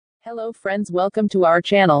Hello friends, welcome to our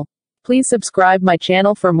channel. Please subscribe my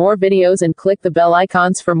channel for more videos and click the bell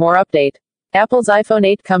icons for more update. Apple's iPhone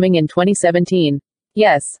 8 coming in 2017.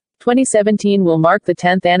 Yes, 2017 will mark the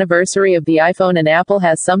 10th anniversary of the iPhone and Apple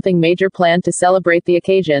has something major planned to celebrate the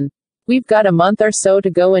occasion. We've got a month or so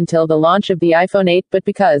to go until the launch of the iPhone 8, but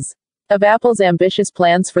because of Apple's ambitious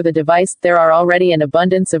plans for the device, there are already an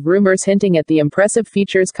abundance of rumors hinting at the impressive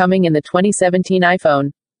features coming in the 2017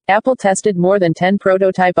 iPhone. Apple tested more than 10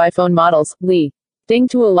 prototype iPhone models, leading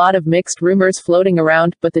to a lot of mixed rumors floating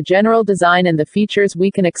around, but the general design and the features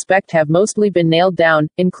we can expect have mostly been nailed down,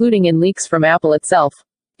 including in leaks from Apple itself.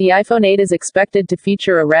 The iPhone 8 is expected to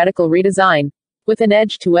feature a radical redesign, with an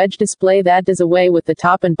edge-to-edge display that does away with the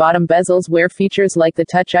top and bottom bezels where features like the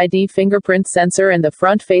Touch ID fingerprint sensor and the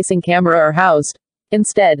front-facing camera are housed.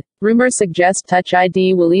 Instead, rumors suggest Touch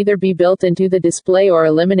ID will either be built into the display or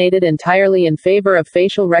eliminated entirely in favor of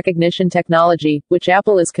facial recognition technology, which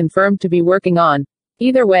Apple is confirmed to be working on.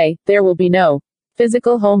 Either way, there will be no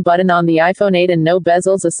physical home button on the iPhone 8 and no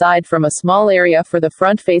bezels aside from a small area for the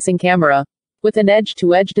front-facing camera. With an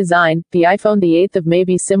edge-to-edge design, the iPhone the 8th of may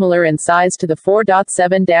be similar in size to the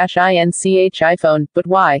 4.7-inch iPhone, but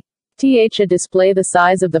why a display the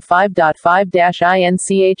size of the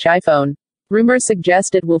 5.5-inch iPhone? Rumors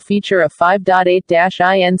suggest it will feature a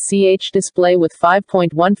 5.8-inch display with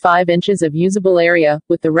 5.15 inches of usable area,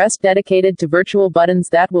 with the rest dedicated to virtual buttons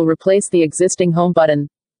that will replace the existing home button.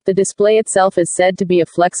 The display itself is said to be a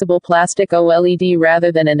flexible plastic OLED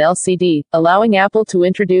rather than an LCD, allowing Apple to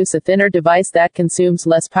introduce a thinner device that consumes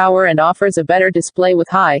less power and offers a better display with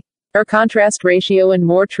higher contrast ratio and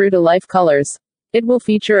more true-to-life colors. It will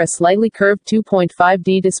feature a slightly curved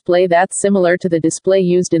 2.5D display that's similar to the display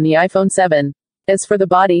used in the iPhone 7. As for the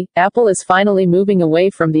body, Apple is finally moving away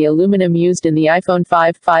from the aluminum used in the iPhone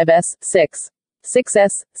 5, 5S, 6,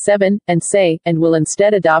 6S, 7, and 6, and will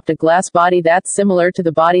instead adopt a glass body that's similar to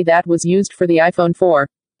the body that was used for the iPhone 4.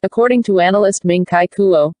 According to analyst Ming-Chi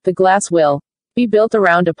Kuo, the glass will be built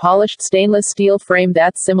around a polished stainless steel frame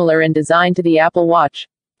that's similar in design to the Apple Watch.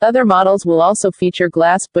 Other models will also feature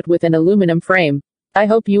glass but with an aluminum frame. I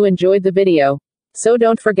hope you enjoyed the video. So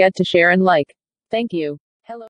don't forget to share and like. Thank you.